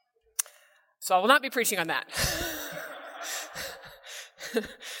So I will not be preaching on that.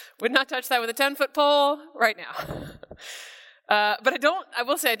 Would not touch that with a 10-foot pole right now. But I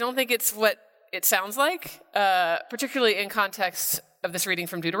will say I don't think it's what it sounds like, particularly in context of this reading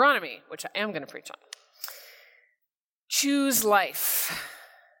from Deuteronomy, which I am going to preach on. Choose life.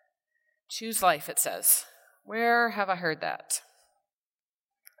 Choose life, it says. Where have I heard that?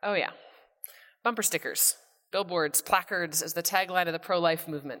 Oh yeah. Bumper stickers, billboards, placards as the tagline of the pro-life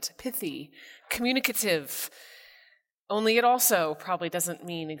movement. Pithy, communicative. Only it also probably doesn't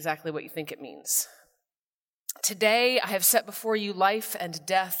mean exactly what you think it means. Today I have set before you life and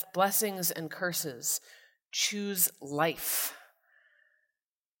death, blessings and curses. Choose life.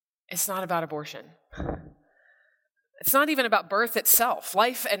 It's not about abortion. It's not even about birth itself.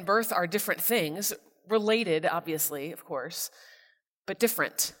 Life and birth are different things, related, obviously, of course, but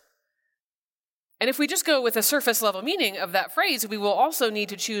different. And if we just go with a surface level meaning of that phrase, we will also need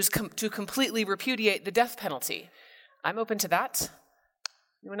to choose to completely repudiate the death penalty. I'm open to that.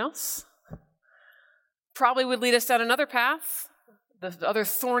 Anyone else? Probably would lead us down another path, the other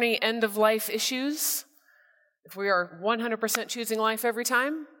thorny end-of-life issues, if we are 100% choosing life every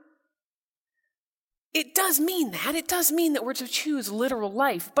time. It does mean that. It does mean that we're to choose literal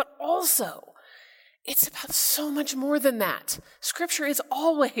life, but also it's about so much more than that. Scripture is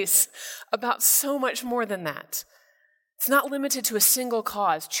always about so much more than that. It's not limited to a single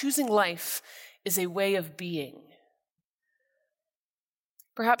cause. Choosing life is a way of being.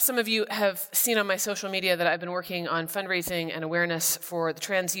 Perhaps some of you have seen on my social media that I've been working on fundraising and awareness for the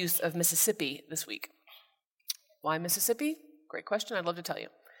trans youth of Mississippi this week. Why Mississippi? Great question. I'd love to tell you.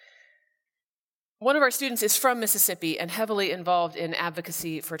 One of our students is from Mississippi and heavily involved in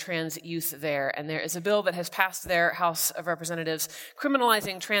advocacy for trans youth there, and there is a bill that has passed their House of Representatives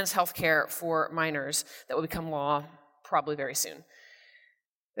criminalizing trans health care for minors that will become law probably very soon.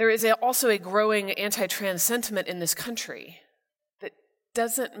 There is also a growing anti-trans sentiment in this country that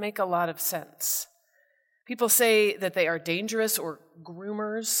doesn't make a lot of sense. People say that they are dangerous or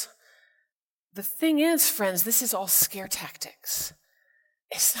groomers. The thing is, friends, this is all scare tactics.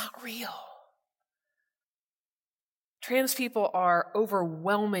 It's not real. Trans people are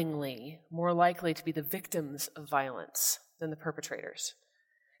overwhelmingly more likely to be the victims of violence than the perpetrators.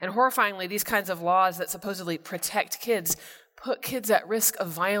 And horrifyingly, these kinds of laws that supposedly protect kids put kids at risk of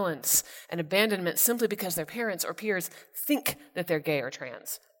violence and abandonment simply because their parents or peers think that they're gay or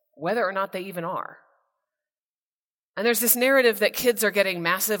trans, whether or not they even are. And there's this narrative that kids are getting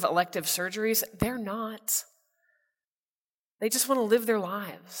massive elective surgeries. They're not. They just want to live their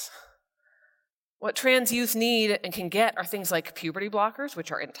lives. What trans youth need and can get are things like puberty blockers,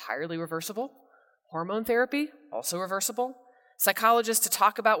 which are entirely reversible, hormone therapy, also reversible, psychologists to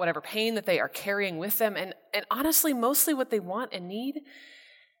talk about whatever pain that they are carrying with them, and honestly, mostly what they want and need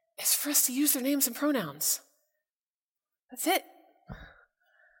is for us to use their names and pronouns. That's it.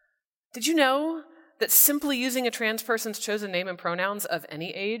 Did you know that simply using a trans person's chosen name and pronouns of any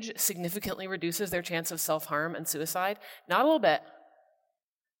age significantly reduces their chance of self-harm and suicide? Not a little bit.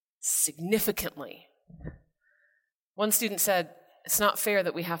 Significantly. One student said, "It's not fair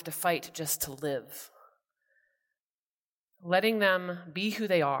that we have to fight just to live." Letting them be who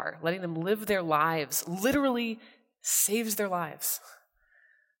they are, letting them live their lives, literally saves their lives.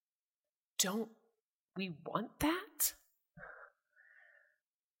 Don't we want that?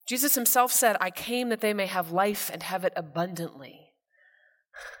 Jesus himself said, "I came that they may have life and have it abundantly."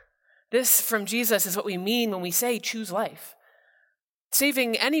 This from Jesus is what we mean when we say choose life.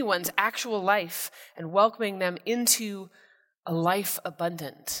 Saving anyone's actual life and welcoming them into a life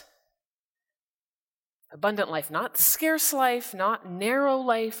abundant. Abundant life, not scarce life, not narrow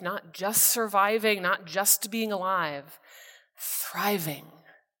life, not just surviving, not just being alive, thriving.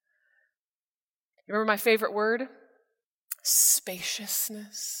 You remember my favorite word?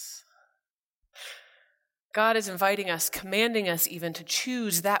 Spaciousness. God is inviting us, commanding us even to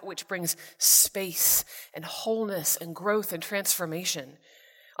choose that which brings space and wholeness and growth and transformation.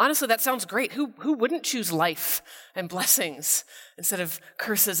 Honestly, that sounds great. Who wouldn't choose life and blessings instead of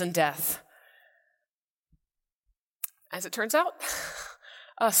curses and death? As it turns out,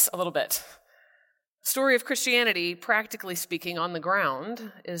 us a little bit. The story of Christianity, practically speaking, on the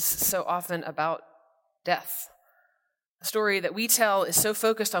ground, is so often about death. The story that we tell is so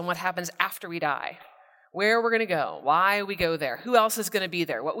focused on what happens after we die. Where we're going to go, why we go there, who else is going to be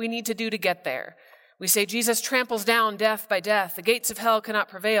there, what we need to do to get there. We say Jesus tramples down death by death. The gates of hell cannot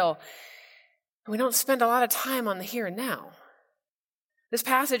prevail. And we don't spend a lot of time on the here and now. This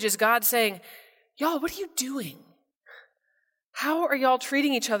passage is God saying, y'all, what are you doing? How are y'all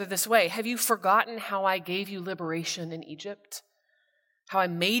treating each other this way? Have you forgotten how I gave you liberation in Egypt? how I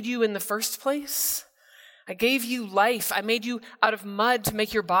made you in the first place. I gave you life. I made you out of mud to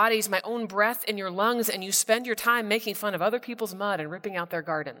make your bodies my own breath in your lungs, and you spend your time making fun of other people's mud and ripping out their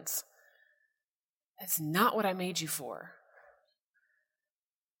gardens. That's not what I made you for.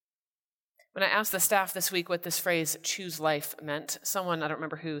 When I asked the staff this week what this phrase, choose life, meant, someone, I don't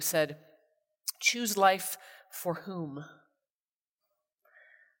remember who, said, choose life for whom?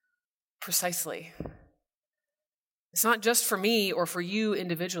 Precisely. It's not just for me or for you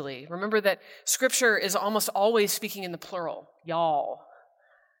individually. Remember that Scripture is almost always speaking in the plural, y'all.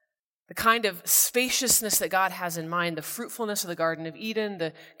 The kind of spaciousness that God has in mind, the fruitfulness of the Garden of Eden,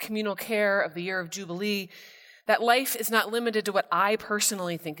 the communal care of the year of Jubilee, that life is not limited to what I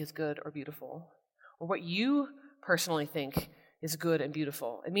personally think is good or beautiful, or what you personally think is good and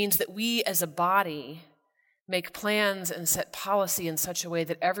beautiful. It means that we as a body make plans and set policy in such a way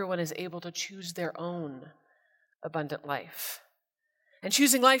that everyone is able to choose their own abundant life. And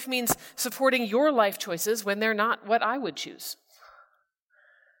choosing life means supporting your life choices when they're not what I would choose.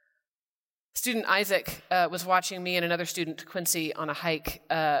 Student Isaac was watching me and another student, Quincy, on a hike.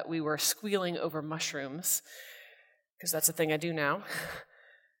 We were squealing over mushrooms, because that's a thing I do now.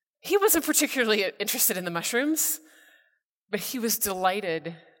 He wasn't particularly interested in the mushrooms, but he was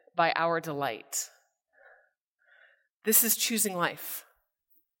delighted by our delight. This is choosing life.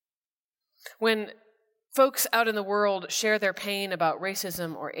 When folks out in the world share their pain about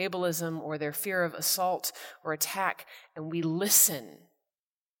racism or ableism or their fear of assault or attack, and we listen,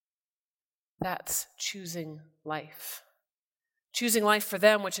 that's choosing life. Choosing life for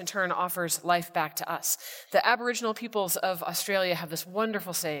them, which in turn offers life back to us. The Aboriginal peoples of Australia have this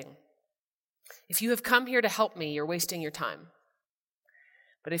wonderful saying, if you have come here to help me, you're wasting your time.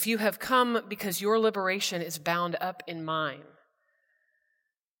 But if you have come because your liberation is bound up in mine,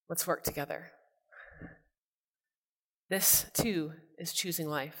 let's work together. This, too, is choosing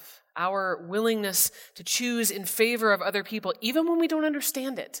life. Our willingness to choose in favor of other people, even when we don't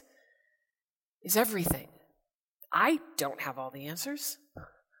understand it, is everything. I don't have all the answers.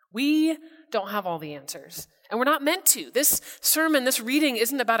 We don't have all the answers. And we're not meant to. This sermon, this reading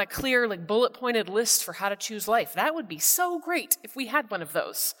isn't about a clear, bullet-pointed list for how to choose life. That would be so great if we had one of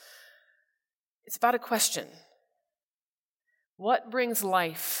those. It's about a question. What brings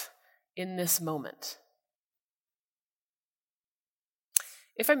life in this moment?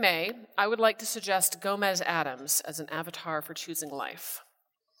 If I may, I would like to suggest Gomez Addams as an avatar for choosing life.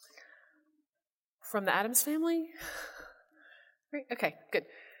 From the Addams family? Great. Okay, good.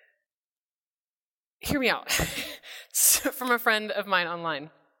 Hear me out. From a friend of mine online.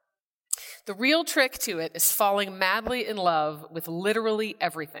 The real trick to it is falling madly in love with literally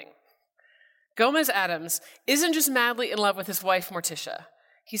everything. Gomez Addams isn't just madly in love with his wife, Morticia.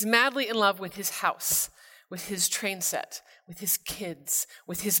 He's madly in love with his house, with his train set, with his kids,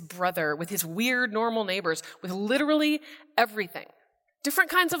 with his brother, with his weird normal neighbors, with literally everything.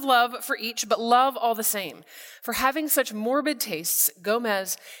 Different kinds of love for each, but love all the same. For having such morbid tastes,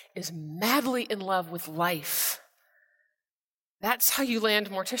 Gomez is madly in love with life. That's how you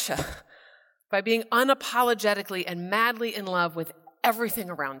land Morticia, by being unapologetically and madly in love with everything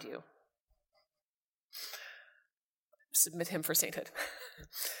around you. Submit him for sainthood.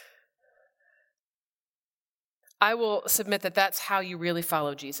 I will submit that that's how you really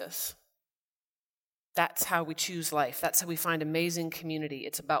follow Jesus. That's how we choose life. That's how we find amazing community.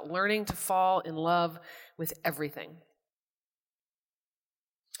 It's about learning to fall in love with everything.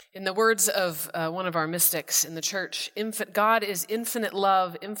 In the words of one of our mystics in the church, God is infinite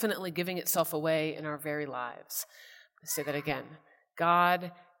love, infinitely giving itself away in our very lives. Let's say that again.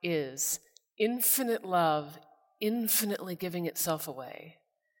 God is infinite love, infinitely giving itself away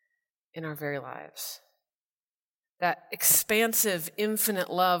in our very lives. That expansive, infinite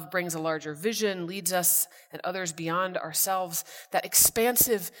love brings a larger vision, leads us and others beyond ourselves. That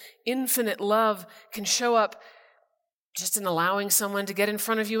expansive, infinite love can show up just in allowing someone to get in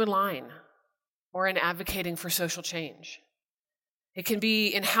front of you in line or in advocating for social change. It can be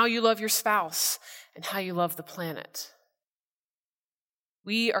in how you love your spouse and how you love the planet.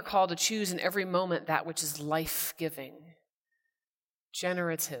 We are called to choose in every moment that which is life-giving,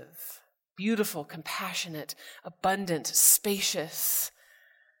 generative, beautiful, compassionate, abundant, spacious.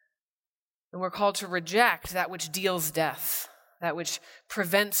 And we're called to reject that which deals death, that which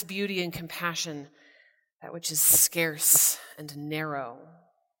prevents beauty and compassion, that which is scarce and narrow.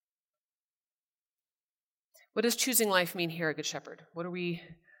 What does choosing life mean here at Good Shepherd? What are we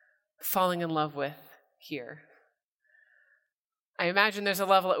falling in love with here? I imagine there's a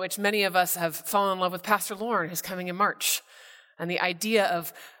level at which many of us have fallen in love with Pastor Lauren, who's coming in March, and the idea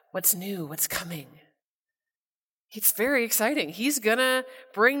of what's new, what's coming. It's very exciting. He's going to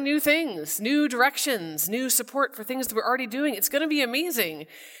bring new things, new directions, new support for things that we're already doing. It's going to be amazing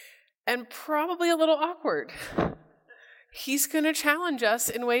and probably a little awkward. He's going to challenge us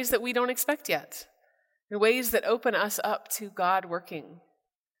in ways that we don't expect yet, in ways that open us up to God working.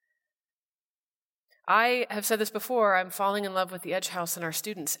 I have said this before, I'm falling in love with the Edge House and our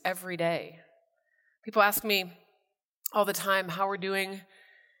students every day. People ask me all the time how we're doing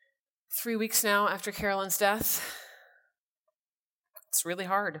 3 weeks now after Carolyn's death. It's really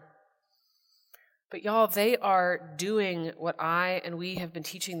hard. But y'all, they are doing what I and we have been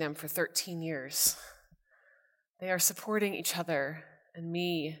teaching them for 13 years. They are supporting each other and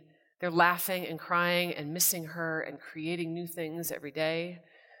me. They're laughing and crying and missing her and creating new things every day.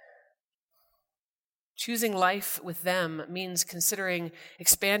 Choosing life with them means considering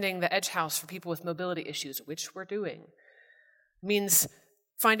expanding the Edge House for people with mobility issues, which we're doing. It means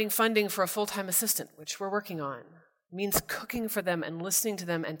finding funding for a full-time assistant, which we're working on. It means cooking for them and listening to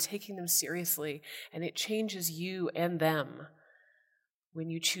them and taking them seriously. And it changes you and them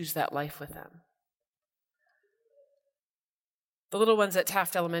when you choose that life with them. The little ones at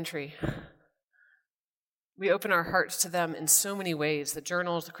Taft Elementary, we open our hearts to them in so many ways. The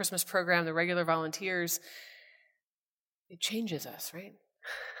journals, the Christmas program, the regular volunteers. It changes us, right?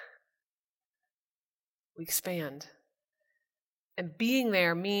 We expand. And being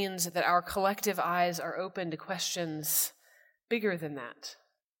there means that our collective eyes are open to questions bigger than that,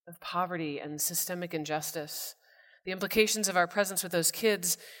 of poverty and systemic injustice. The implications of our presence with those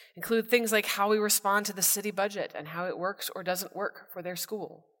kids include things like how we respond to the city budget and how it works or doesn't work for their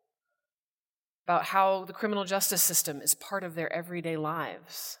school. About how the criminal justice system is part of their everyday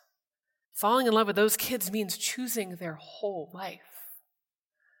lives. Falling in love with those kids means choosing their whole life.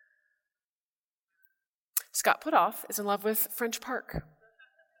 Scott Putoff is in love with French Park.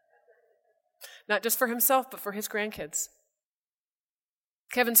 Not just for himself, but for his grandkids.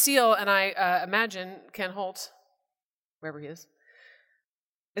 Kevin Steele, and I imagine Ken Holt, wherever he is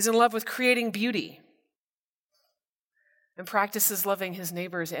in love with creating beauty and practices loving his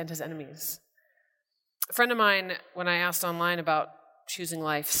neighbors and his enemies. A friend of mine, when I asked online about choosing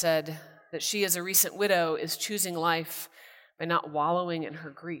life, said that she, as a recent widow, is choosing life by not wallowing in her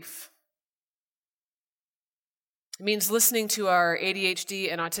grief. It means listening to our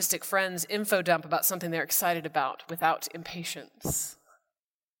ADHD and autistic friends info dump about something they're excited about without impatience.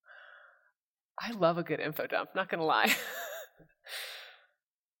 I love a good info dump, not going to lie.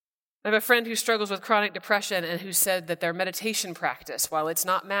 I have a friend who struggles with chronic depression and who said that their meditation practice, while it's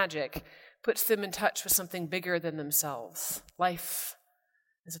not magic, puts them in touch with something bigger than themselves, life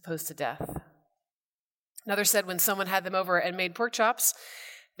as opposed to death. Another said when someone had them over and made pork chops,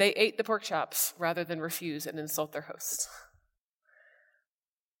 they ate the pork chops rather than refuse and insult their host.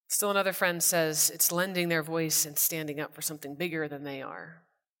 Still another friend says it's lending their voice and standing up for something bigger than they are.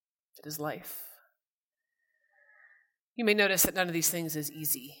 It is life. You may notice that none of these things is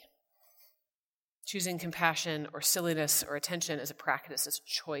easy. Choosing compassion or silliness or attention is a practice, it's a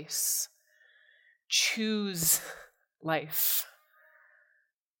choice. Choose life.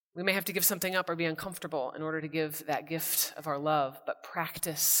 We may have to give something up or be uncomfortable in order to give that gift of our love, but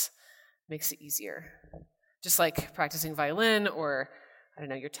practice makes it easier. Just like practicing violin or,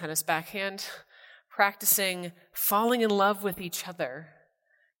 your tennis backhand, practicing falling in love with each other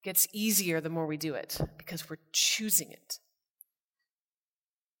gets easier the more we do it because we're choosing it.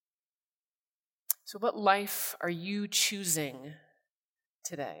 So what life are you choosing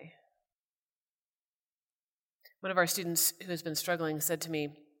today? One of our students who has been struggling said to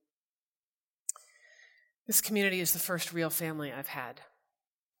me, "This community is the first real family I've had.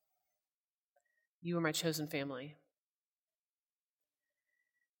 You are my chosen family."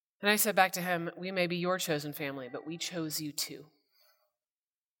 And I said back to him, "We may be your chosen family, but we chose you too."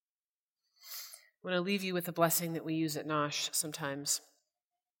 I want to leave you with a blessing that we use at Nosh sometimes.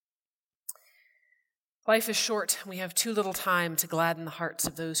 Life is short, and we have too little time to gladden the hearts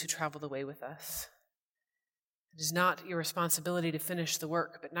of those who travel the way with us. It is not your responsibility to finish the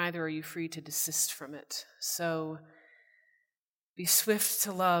work, but neither are you free to desist from it. So be swift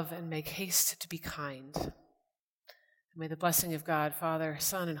to love and make haste to be kind. And may the blessing of God, Father,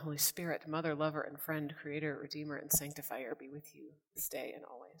 Son, and Holy Spirit, Mother, Lover, and Friend, Creator, Redeemer, and Sanctifier be with you this day and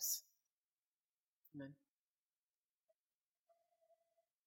always. Amen.